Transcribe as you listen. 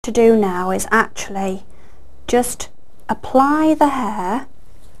To do now is actually just apply the hair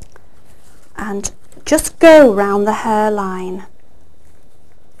and just go round the hairline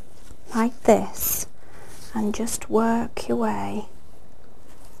like this and just work your way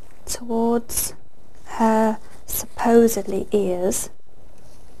towards her supposedly ears.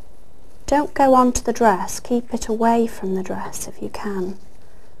 Don't go onto the dress, keep it away from the dress if you can.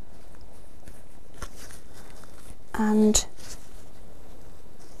 And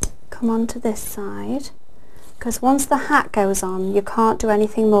come onto this side, because once the hat goes on you can't do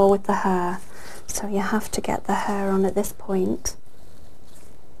anything more with the hair, so you have to get the hair on at this point.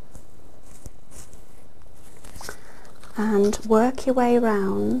 And work your way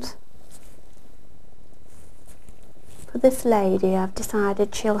round. For this lady I've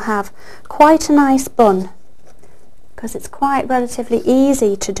decided she'll have quite a nice bun, because it's quite relatively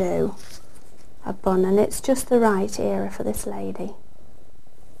easy to do a bun and it's just the right era for this lady.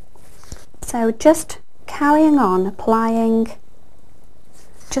 So just carrying on, applying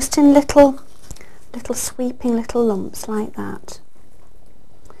just in little sweeping little lumps like that.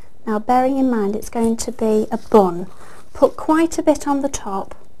 Now bearing in mind it's going to be a bun, put quite a bit on the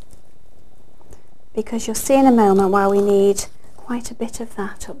top, because you'll see in a moment why we need quite a bit of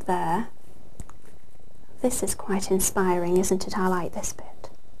that up there. This is quite inspiring, isn't it? I like this bit.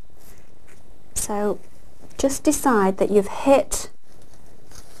 So just decide that you've hit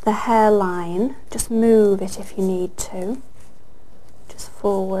the hairline, just move it if you need to, just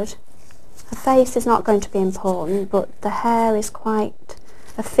forward. The face is not going to be important, but the hair is quite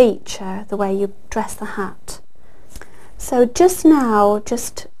a feature, the way you dress the hat. So just now,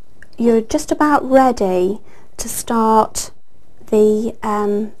 you're just about ready to start the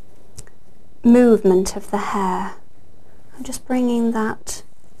movement of the hair. I'm just bringing that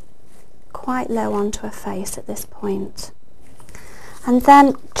quite low onto her face at this point. And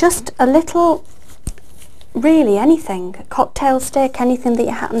then just a little, really anything, a cocktail stick, anything that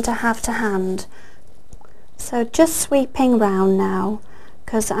you happen to have to hand. So just sweeping round now,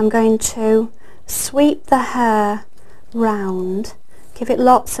 because I'm going to sweep the hair round, give it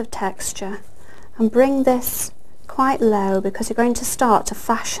lots of texture, and bring this quite low because you're going to start to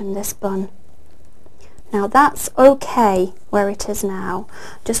fashion this bun. Now that's okay where it is now.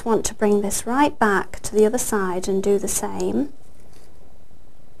 Just want to bring this right back to the other side and do the same.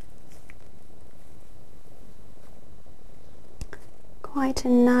 Quite a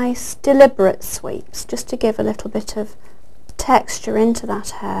nice deliberate sweeps, just to give a little bit of texture into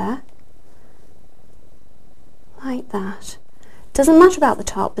that hair, like that. Doesn't matter about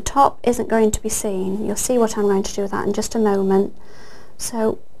the top isn't going to be seen. You'll see what I'm going to do with that in just a moment.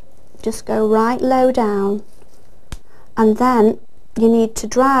 So just go right low down, and then you need to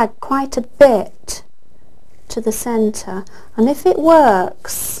drag quite a bit to the centre, and if it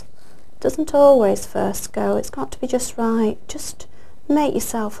works, doesn't always first go, it's got to be just right. Just make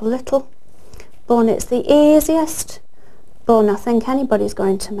yourself a little bun. It's the easiest bun I think anybody's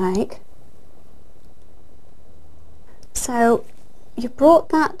going to make. So you've brought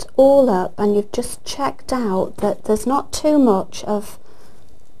that all up and you've just checked out that there's not too much of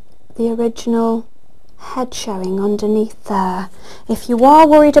the original head showing underneath there. If you are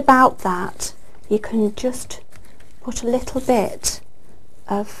worried about that, you can just put a little bit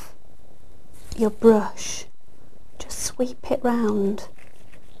of your brush, just sweep it round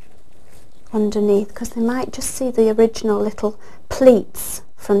underneath, because they might just see the original little pleats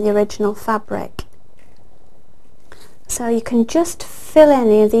from the original fabric. So you can just fill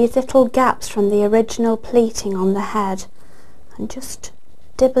any of these little gaps from the original pleating on the head and just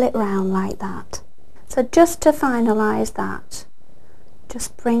dibble it round like that. So just to finalise that,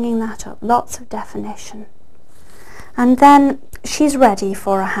 just bringing that up, lots of definition. And then she's ready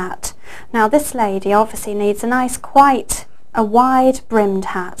for a hat. Now this lady obviously needs a nice, quite a wide brimmed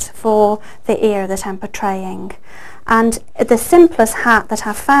hat for the ear that I'm portraying. And the simplest hat that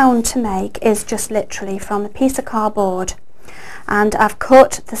I've found to make is just literally from a piece of cardboard. And I've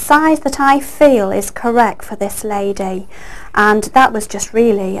cut the size that I feel is correct for this lady. And that was just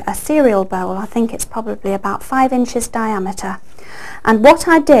really a cereal bowl. I think it's probably about 5 inches diameter. And what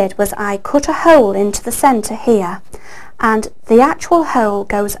I did was I cut a hole into the centre here, and the actual hole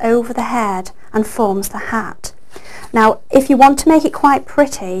goes over the head and forms the hat. Now if you want to make it quite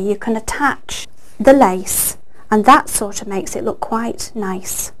pretty, you can attach the lace, and that sort of makes it look quite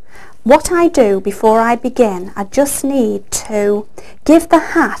nice. What I do before I begin, I just need to give the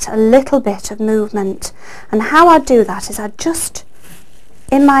hat a little bit of movement, and how I do that is I just,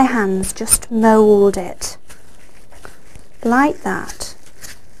 in my hands, just mould it like that.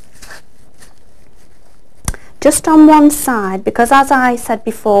 just on one side, because as I said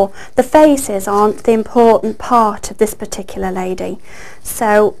before, the faces aren't the important part of this particular lady.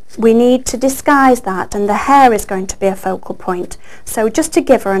 So we need to disguise that, and the hair is going to be a focal point. So just to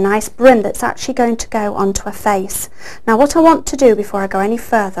give her a nice brim that's actually going to go onto her face. Now what I want to do before I go any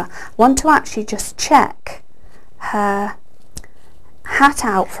further, I want to actually just check her hat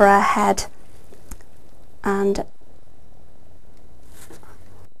out for her head, and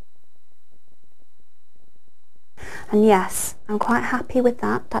yes, I'm quite happy with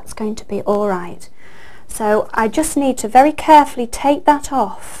that. That's going to be all right. So I just need to very carefully take that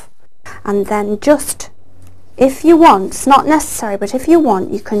off, and then just, if you want, it's not necessary, but if you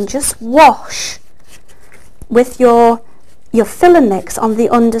want, you can just wash with your filler mix on the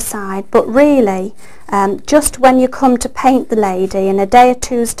underside. But really, just when you come to paint the lady in a day or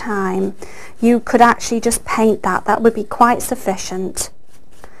two's time, you could actually just paint that. That would be quite sufficient.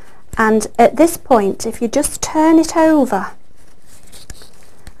 And at this point, if you just turn it over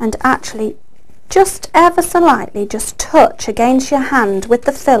and actually just ever so lightly just touch against your hand with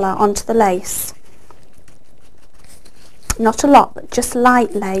the filler onto the lace, not a lot, but just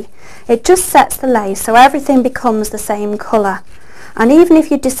lightly, it just sets the lace so everything becomes the same colour. And even if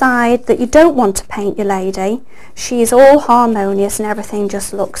you decide that you don't want to paint your lady, she is all harmonious and everything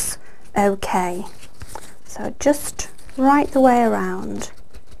just looks okay. So just right the way around.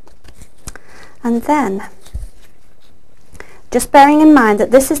 And then, just bearing in mind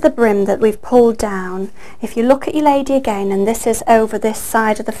that this is the brim that we've pulled down, if you look at your lady again, and this is over this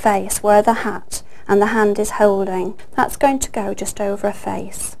side of the face where the hat and the hand is holding, that's going to go just over her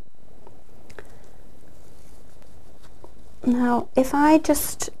face. Now if I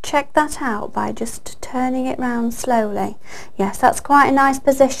just check that out by just turning it round slowly, yes, that's quite a nice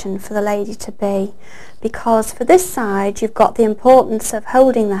position for the lady to be, because for this side you've got the importance of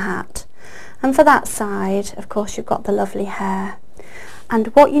holding the hat, and for that side, of course, you've got the lovely hair. And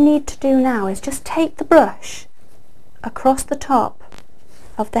what you need to do now is just take the brush across the top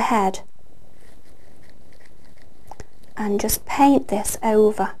of the head and just paint this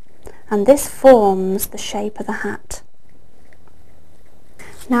over. And this forms the shape of the hat.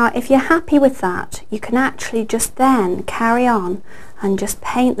 Now, if you're happy with that, you can actually just then carry on and just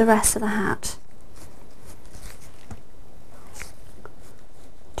paint the rest of the hat.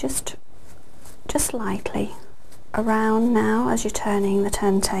 Just lightly around now as you're turning the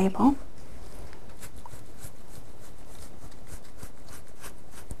turntable.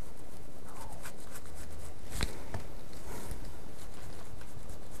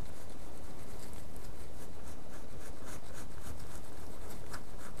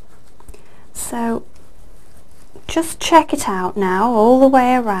 So just check it out now all the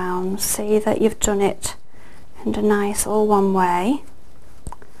way around, see that you've done it in a nice all one way.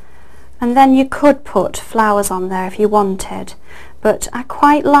 And then you could put flowers on there if you wanted, but I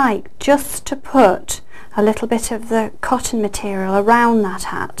quite like just to put a little bit of the cotton material around that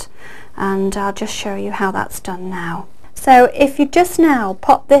hat, and I'll just show you how that's done now. So if you just now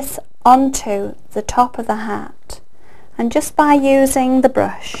pop this onto the top of the hat, and just by using the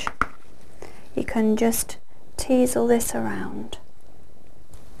brush you can just teasel this around.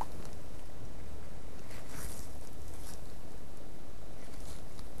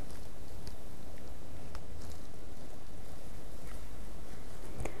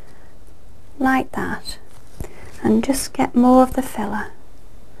 Like that, and just get more of the filler,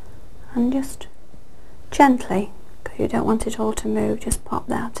 and just gently, because you don't want it all to move, just pop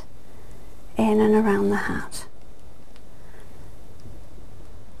that in and around the hat.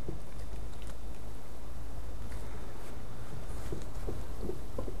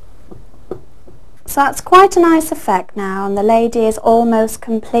 So that's quite a nice effect now, and the lady is almost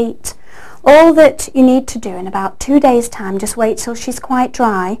complete. All that you need to do in about 2 days' time, just wait till she's quite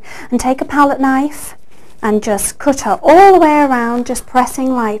dry and take a palette knife and just cut her all the way around, just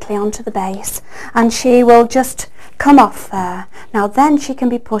pressing lightly onto the base, and she will just come off there. Now then she can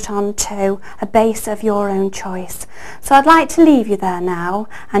be put onto a base of your own choice. So I'd like to leave you there now,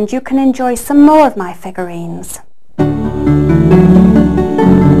 and you can enjoy some more of my figurines.